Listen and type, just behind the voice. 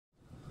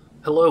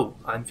Hello,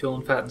 I'm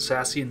feeling fat and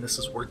sassy and this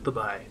is Worth the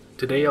Buy.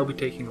 Today I'll be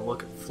taking a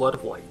look at Flood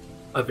of Light.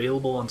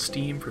 Available on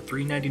Steam for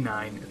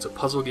 $3.99, it's a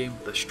puzzle game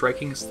with a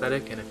striking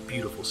aesthetic and a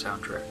beautiful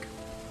soundtrack.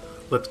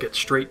 Let's get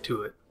straight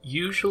to it.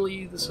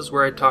 Usually this is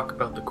where I talk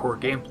about the core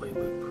gameplay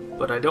loop,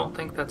 but I don't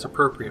think that's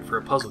appropriate for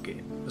a puzzle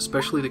game,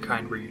 especially the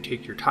kind where you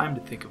take your time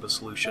to think of a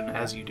solution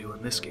as you do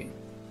in this game.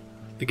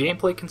 The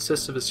gameplay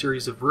consists of a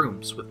series of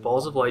rooms with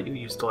balls of light you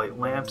use to light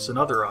lamps and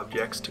other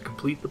objects to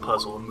complete the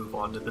puzzle and move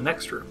on to the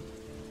next room.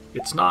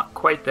 It's not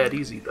quite that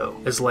easy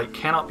though, as light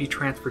cannot be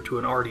transferred to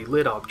an already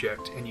lit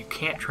object and you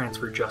can't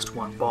transfer just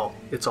one ball,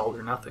 it's all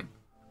or nothing.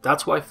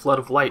 That's why Flood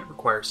of Light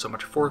requires so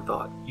much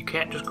forethought. You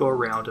can't just go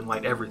around and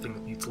light everything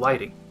that needs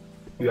lighting.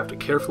 You have to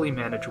carefully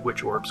manage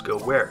which orbs go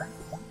where.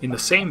 In the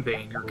same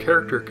vein, your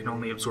character can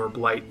only absorb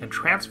light and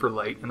transfer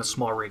light in a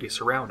small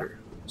radius around her,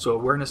 so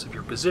awareness of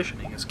your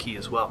positioning is key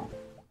as well.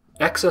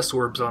 Excess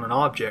orbs on an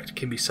object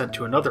can be sent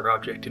to another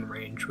object in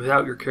range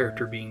without your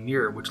character being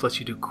near, which lets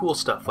you do cool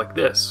stuff like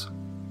this.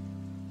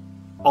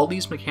 All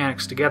these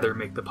mechanics together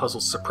make the puzzle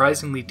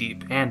surprisingly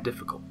deep and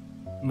difficult.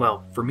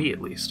 Well, for me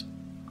at least.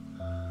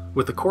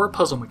 With the core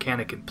puzzle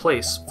mechanic in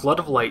place, Flood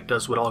of Light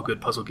does what all good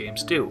puzzle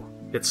games do.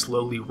 It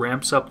slowly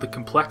ramps up the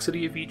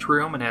complexity of each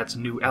room and adds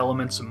new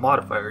elements and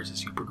modifiers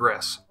as you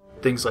progress.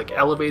 Things like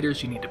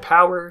elevators you need to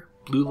power,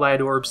 blue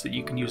light orbs that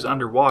you can use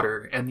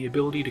underwater, and the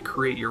ability to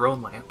create your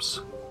own lamps.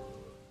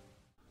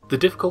 The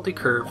difficulty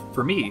curve,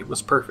 for me,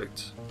 was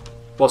perfect.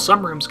 While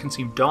some rooms can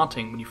seem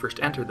daunting when you first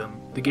enter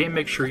them, the game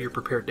makes sure you're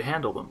prepared to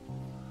handle them.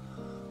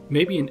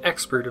 Maybe an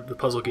expert of the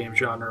puzzle game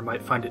genre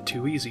might find it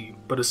too easy,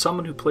 but as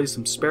someone who plays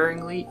them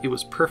sparingly, it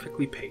was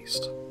perfectly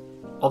paced.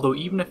 Although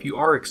even if you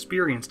are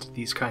experienced at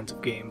these kinds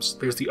of games,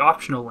 there's the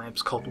optional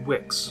lamps called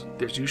wicks.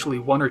 There's usually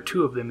one or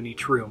two of them in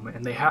each room,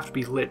 and they have to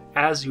be lit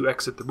as you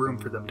exit the room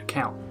for them to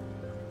count.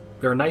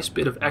 They're a nice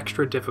bit of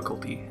extra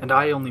difficulty, and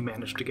I only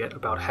managed to get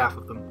about half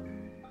of them.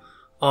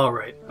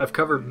 Alright, I've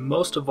covered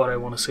most of what I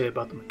want to say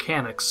about the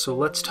mechanics, so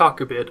let's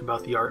talk a bit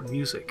about the art and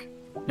music.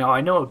 Now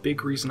I know a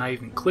big reason I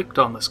even clicked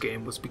on this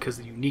game was because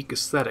of the unique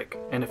aesthetic,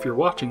 and if you're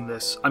watching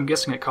this, I'm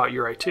guessing it caught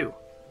your eye too.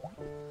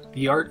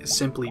 The art is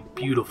simply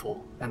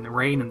beautiful, and the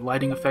rain and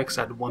lighting effects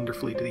add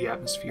wonderfully to the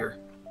atmosphere.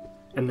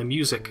 And the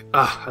music,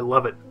 I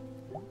love it.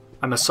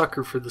 I'm a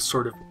sucker for this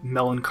sort of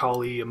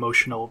melancholy,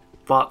 emotional,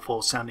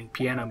 thoughtful sounding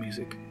piano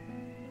music.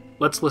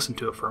 Let's listen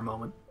to it for a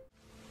moment.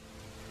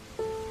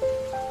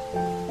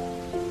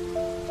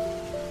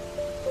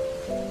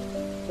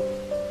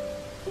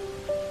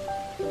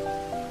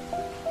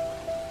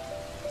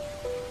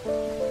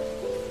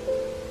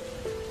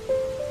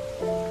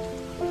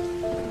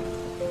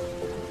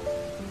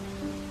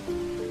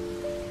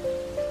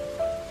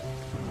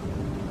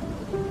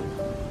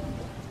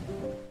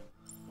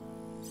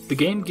 The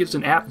game gives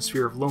an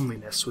atmosphere of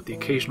loneliness, with the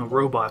occasional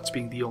robots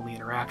being the only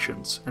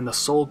interactions, and the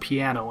sole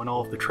piano in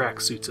all of the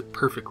tracks suits it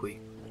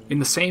perfectly. In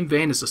the same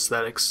vein as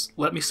aesthetics,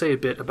 let me say a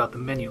bit about the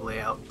menu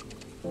layout.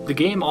 The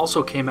game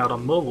also came out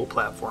on mobile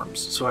platforms,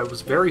 so I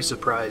was very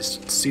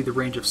surprised to see the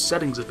range of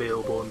settings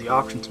available in the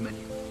options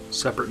menu.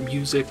 Separate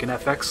music and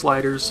FX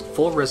sliders,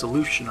 full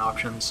resolution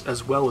options,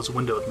 as well as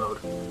windowed mode.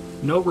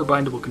 No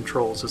rebindable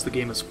controls as the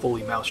game is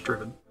fully mouse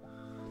driven.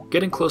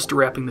 Getting close to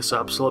wrapping this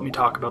up, so let me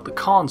talk about the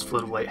cons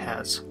Flood of Light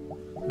has.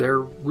 There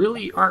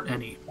really aren't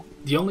any.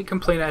 The only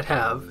complaint I'd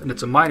have, and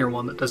it's a minor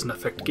one that doesn't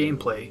affect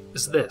gameplay,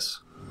 is this.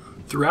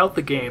 Throughout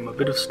the game, a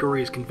bit of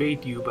story is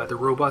conveyed to you by the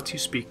robots you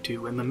speak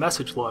to and the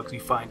message logs you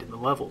find in the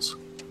levels.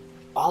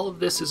 All of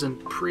this is in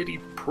pretty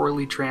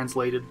poorly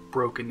translated,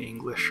 broken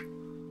English.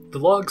 The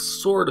logs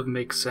sort of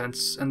make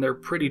sense, and they're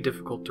pretty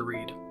difficult to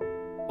read.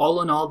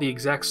 All in all, the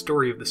exact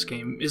story of this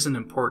game isn't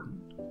important.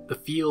 The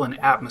feel and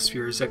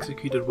atmosphere is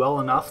executed well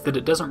enough that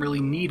it doesn't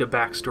really need a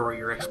backstory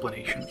or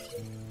explanation.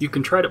 You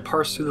can try to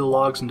parse through the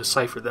logs and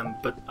decipher them,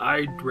 but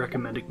I'd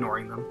recommend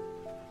ignoring them.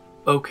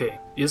 Okay,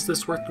 is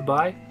this worth the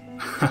buy?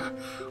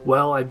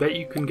 Well, I bet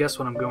you can guess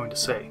what I'm going to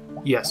say.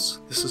 Yes,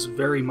 this is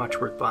very much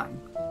worth buying.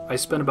 I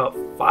spent about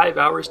 5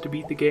 hours to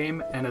beat the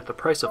game, and at the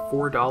price of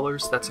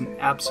 $4, that's an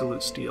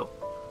absolute steal.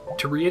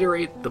 To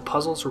reiterate, the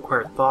puzzles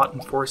require thought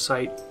and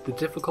foresight, the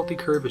difficulty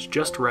curve is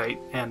just right,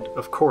 and,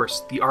 of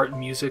course, the art and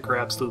music are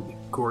absolutely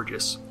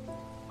gorgeous.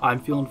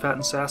 I'm feeling fat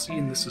and sassy,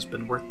 and this has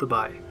been Worth the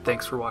Buy.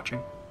 Thanks for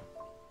watching.